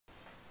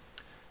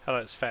Hello,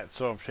 it's Fat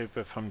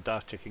Stormtrooper from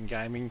Dark Chicken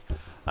Gaming.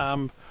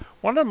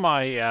 One of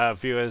my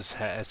viewers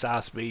has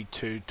asked me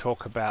to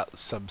talk about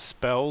some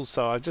spells,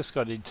 so I just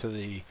got into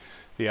the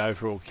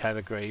overall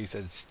categories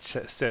and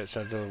searched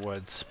under the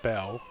word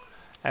spell,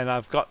 and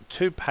I've got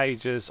 2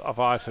 pages of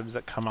items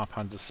that come up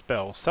under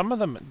spell. Some of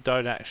them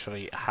don't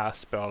actually have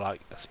spell, like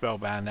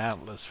Spellbound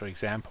Antlers, for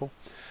example,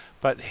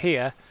 but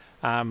here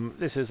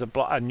this is a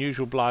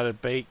unusual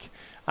blighted beak.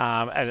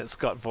 And it's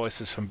got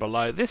voices from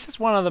below. This is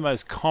one of the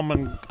most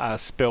common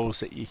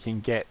spells that you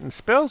can get, and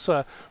spells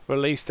are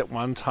released at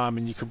one time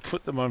and you can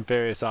put them on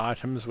various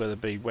items, whether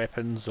it be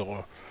weapons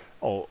or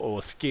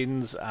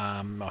skins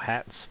or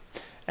hats.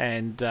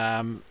 And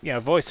you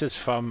know, voices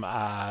from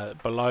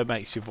below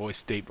makes your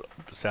voice deep,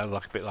 sound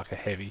like a bit like a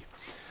heavy.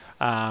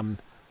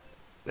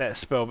 That's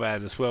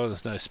spellbound as well.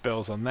 There's no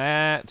spells on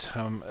that.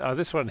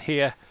 This one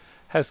here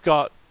has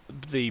got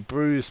the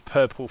bruised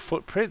purple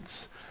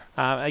footprints.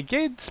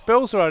 Again,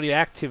 spells are only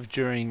active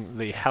during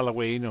the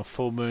Halloween or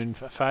full moon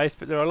phase,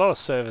 but there are a lot of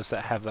servers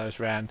that have those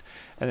around,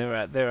 and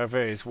there are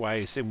various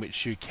ways in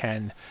which you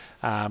can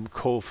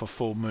call for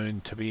full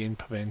moon to be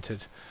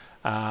implemented.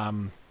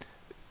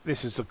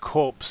 This is the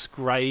corpse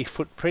grey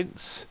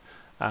footprints.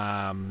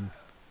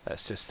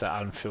 That's just an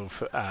unfilled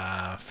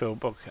fill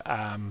book.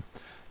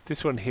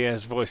 This one here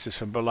has voices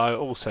from below,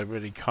 also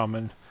really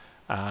common.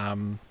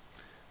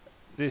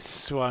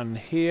 This one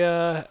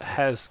here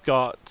has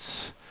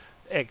got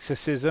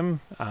exorcism,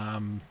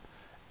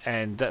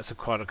 and that's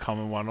quite a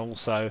common one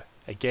also.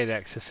 Again,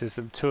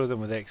 exorcism, 2 of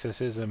them with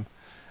exorcism.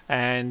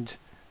 And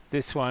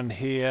this one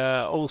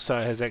here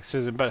also has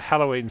exorcism, but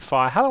Halloween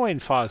fire. Halloween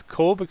fire is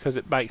cool because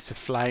it makes the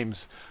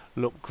flames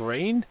look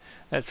green.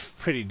 That's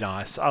pretty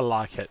nice. I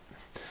like it.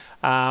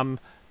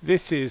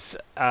 This is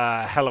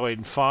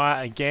Halloween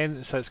fire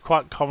again, so it's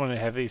quite common to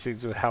have these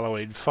things with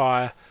Halloween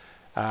fire.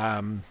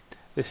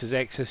 This is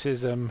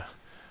exorcism.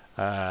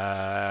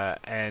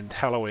 And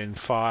Halloween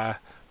fire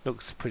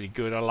looks pretty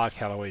good. I like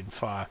Halloween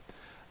fire.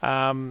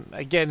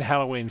 Again,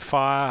 Halloween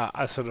fire,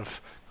 I sort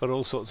of got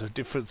all sorts of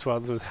different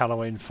ones with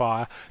Halloween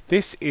fire.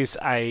 This is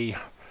a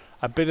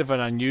bit of an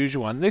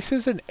unusual one. This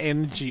is an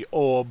energy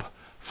orb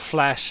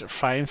flash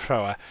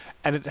flamethrower,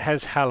 and it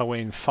has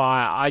Halloween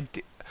fire.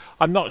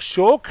 I'm not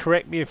sure,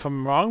 correct me if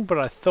I'm wrong, but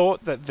I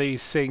thought that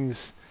these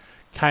things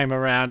came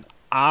around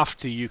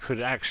after you could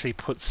actually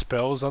put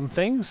spells on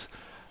things.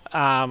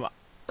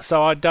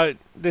 So I don't.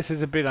 This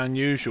is a bit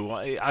unusual.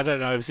 I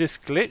don't know. Is this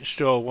glitched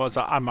or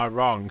am I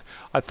wrong?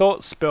 I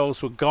thought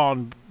spells were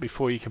gone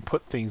before you can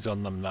put things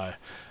on them though.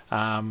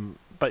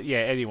 But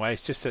yeah. Anyway,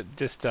 it's just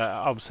a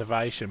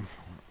observation.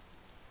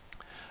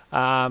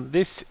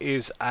 This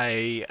is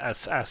a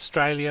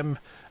Australian.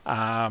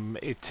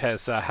 It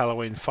has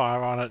Halloween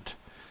fire on it,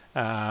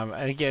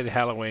 and again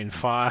Halloween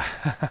fire.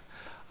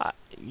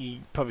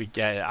 You probably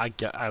get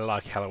it. I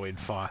like Halloween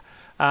fire.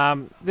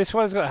 This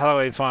one's got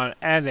Halloween fire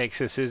and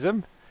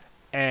exorcism,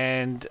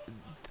 and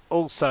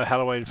also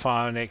Halloween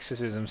fire and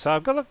exorcism. So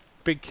I've got a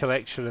big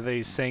collection of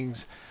these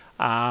things.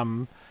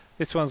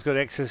 This one's got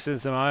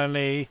exorcism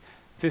only.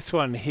 This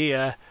one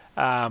here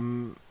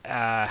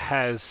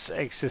has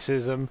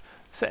exorcism.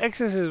 So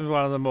exorcism is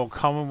one of the more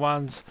common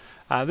ones.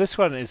 This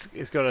one is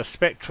got a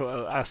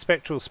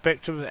spectral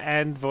spectrum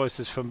and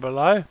voices from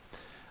below.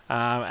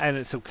 And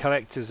it's some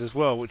collectors as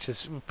well, which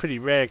is pretty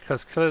rare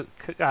because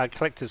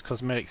collectors'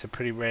 cosmetics are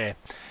pretty rare.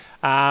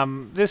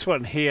 This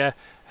one here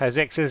has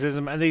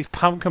exorcism and these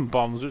pumpkin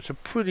bombs, which are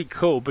pretty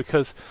cool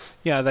because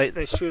you know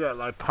they shoot out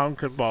like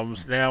pumpkin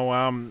bombs.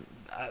 Now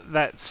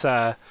that's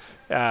yeah,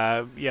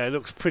 it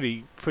looks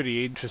pretty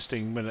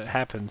interesting when it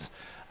happens.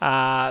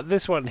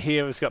 This one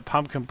here has got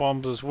pumpkin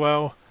bombs as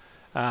well,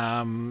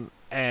 and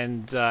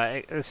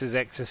this is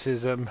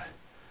exorcism.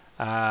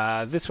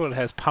 This one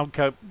has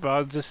pumpkin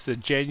bombs. This is a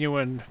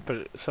genuine,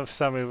 but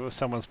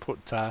someone's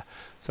put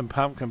some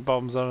pumpkin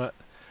bombs on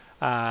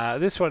it.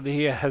 This one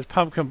here has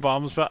pumpkin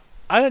bombs, but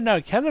I don't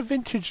know. Can a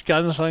vintage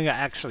gunslinger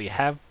actually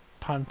have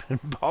pumpkin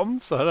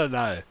bombs? I don't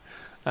know.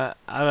 I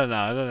don't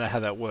know how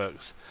that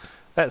works.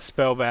 That's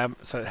spellbound,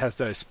 so it has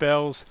no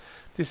spells.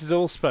 This is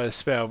also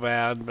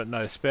spellbound, but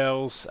no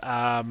spells.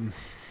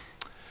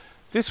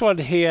 This one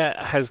here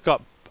has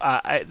got.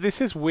 This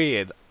is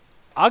weird.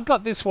 I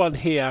got this one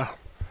here.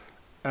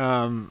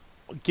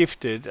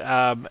 Gifted,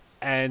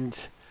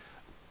 and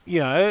you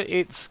know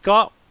it's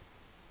got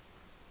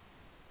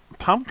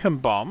pumpkin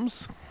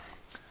bombs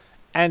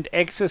and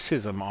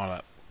exorcism on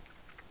it,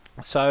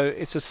 so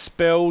it's a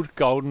spelled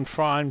golden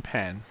frying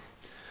pan.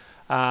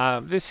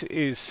 This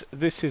is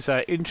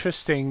an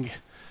interesting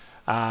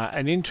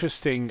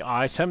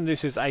item.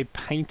 This is a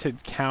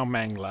painted cow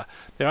mangler.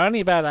 There are only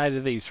about 8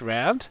 of these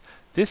round.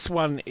 This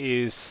one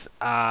is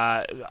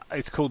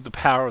it's called the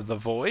Power of the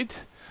Void.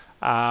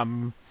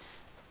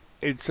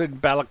 It's in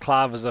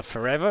Balaclavas Are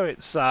Forever.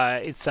 It's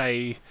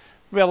a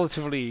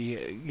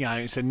relatively, you know,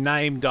 it's a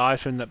named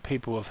item that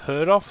people have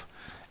heard of,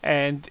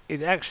 and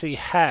it actually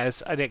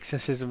has an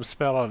exorcism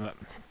spell on it.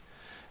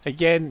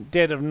 Again,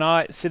 Dead of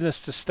Night,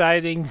 Sinister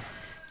Staining.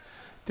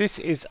 This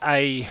is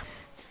a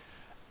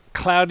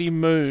cloudy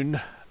moon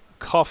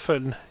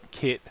Coffin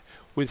kit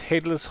with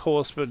Headless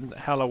Horseman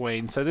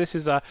Halloween. So this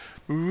is a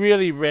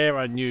really rare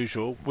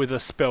unusual with a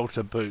spell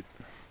to boot.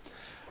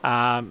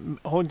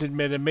 Haunted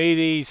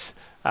Metamedes,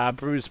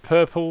 Bruised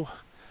Purple.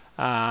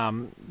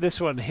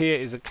 This one here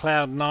is a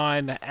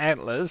Cloud9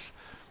 Antlers,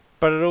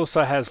 but it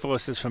also has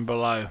Voices from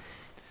Below.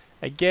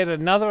 Again,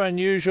 another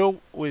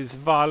unusual with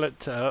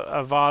violet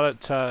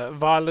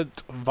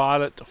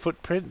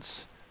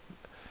footprints.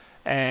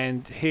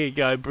 And here you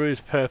go,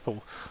 Bruised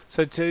Purple.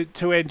 So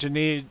two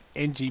engineered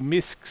NG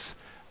Misks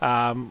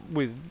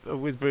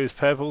with Bruised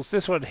Purples.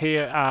 This one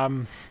here,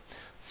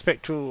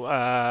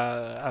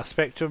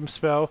 Spectrum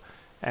spell,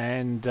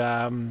 and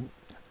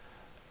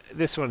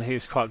this one here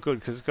is quite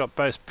good because it's got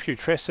both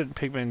putrescent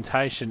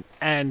pigmentation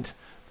and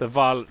the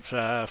violet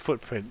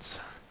footprints.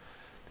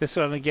 This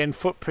one again,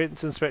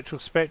 footprints and spectral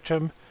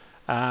spectrum.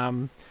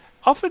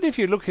 Often if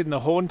you look in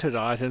the haunted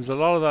items, a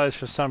lot of those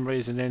for some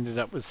reason ended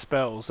up with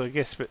spells, I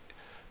guess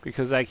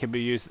because they can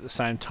be used at the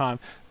same time.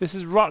 This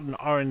is Rotten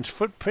Orange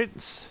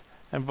Footprints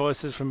and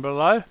Voices from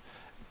Below,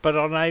 but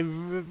on a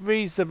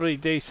reasonably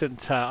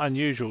decent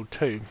unusual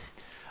too.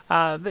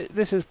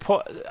 This is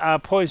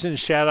Poison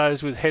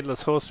Shadows with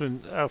Headless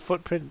Horseman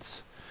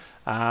footprints.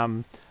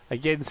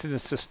 Again,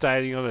 Sinister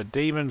Staining on a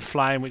Demon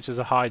Flame, which is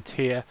a high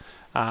tier.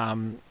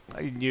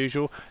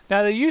 Unusual.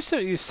 Now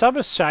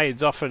Summer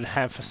Shades often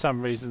have for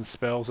some reason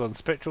spells on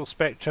Spectral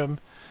Spectrum,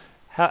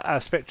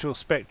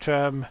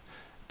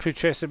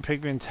 Putrescent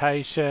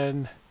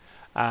Pigmentation.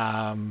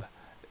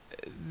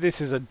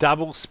 This is a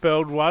double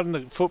spelled one,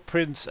 the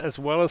footprints as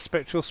well as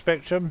Spectral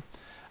Spectrum.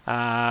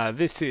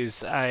 This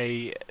is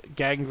a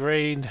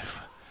Gangrene,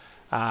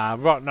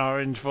 Rotten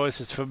Orange,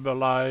 Voices from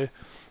Below.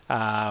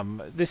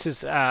 This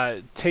is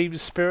Team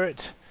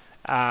Spirit.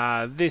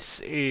 This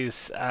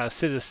is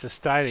Sinister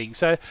Staining.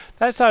 So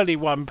that's only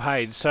one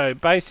page. So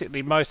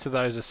basically most of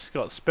those have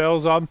got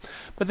spells on.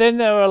 But then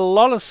there are a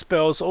lot of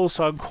spells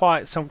also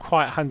on some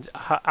quite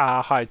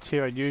high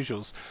tier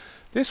unusuals.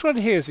 This one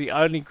here is the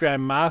only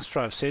Grand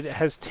Master I've seen. It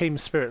has Team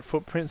Spirit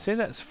footprints in.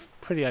 That's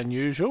pretty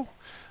unusual.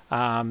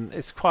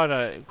 It's quite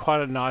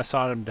a nice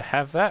item to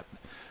have that.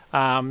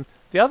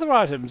 The other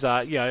items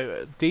are,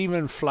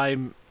 Demon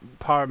Flame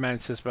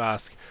Pyromancer's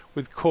Mask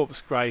with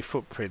Corpse Grey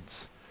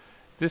footprints.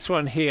 This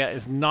one here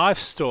is Knife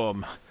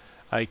Storm,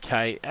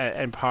 okay,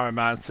 and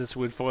Pyromancers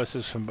with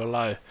Voices from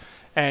Below.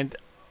 And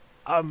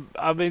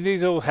I mean,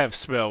 these all have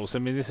spells. I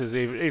mean, this is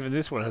even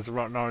this one has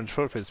Rotten Orange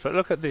footprints. But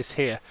look at this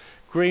here,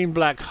 Green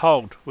Black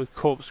Hold with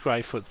Corpse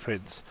Grey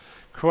footprints.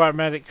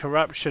 Chromatic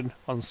Corruption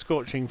on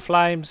Scorching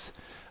Flames.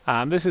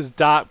 This is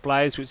Dark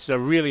Blaze, which is a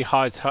really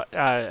high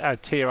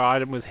tier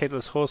item with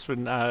Headless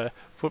Horseman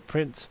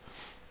footprints.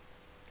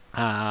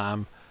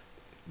 Dead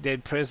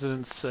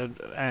Presidents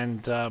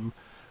and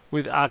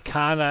with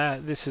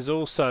Arcana, this has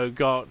also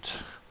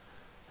got.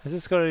 Has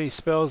this got any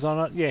spells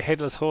on it? Yeah,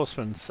 Headless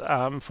Horseman's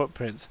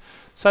footprints.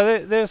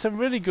 So there are some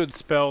really good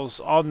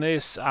spells on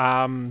this.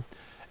 I mean,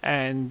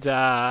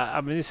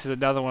 this is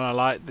another one I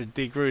like, the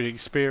Dig Root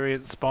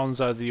Experience,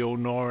 Bonzo the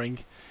All-Gnawing,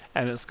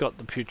 and it's got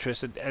the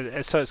putrescent,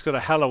 so it's got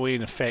a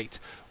Halloween effect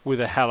with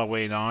a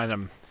Halloween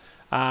item.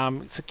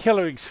 It's a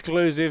Killer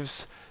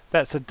Exclusives.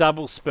 That's a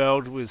double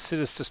spelled with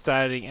Sinister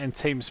Staining and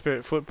Team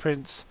Spirit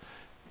footprints,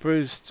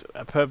 Bruised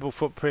Purple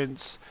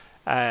footprints,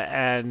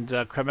 and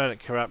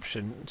Chromatic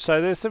Corruption.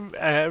 So there's some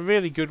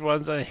really good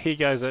ones. Here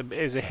goes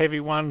is a heavy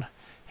one,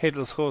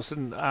 Headless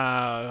Horseman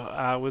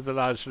with the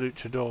large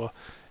Luchador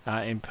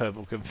in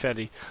purple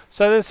confetti.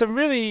 So there's some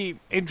really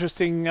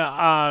interesting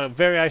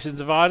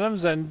variations of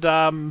items,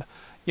 and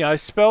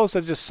spells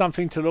are just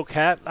something to look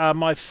at.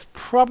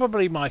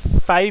 Probably my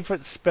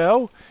favourite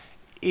spell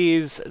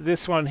is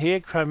this one here,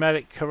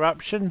 Chromatic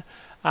Corruption,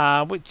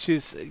 which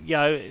is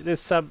there's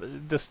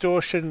some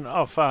distortion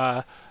of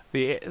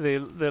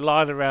the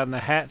light around the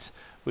hat,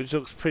 which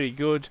looks pretty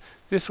good.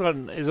 This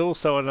one is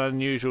also an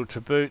unusual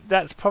to boot.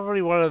 That's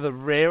probably one of the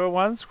rarer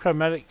ones,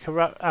 Chromatic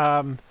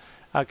Corruption,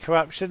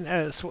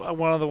 and it's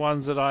one of the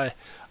ones that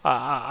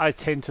I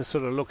tend to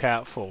sort of look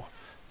out for.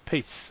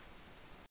 Peace.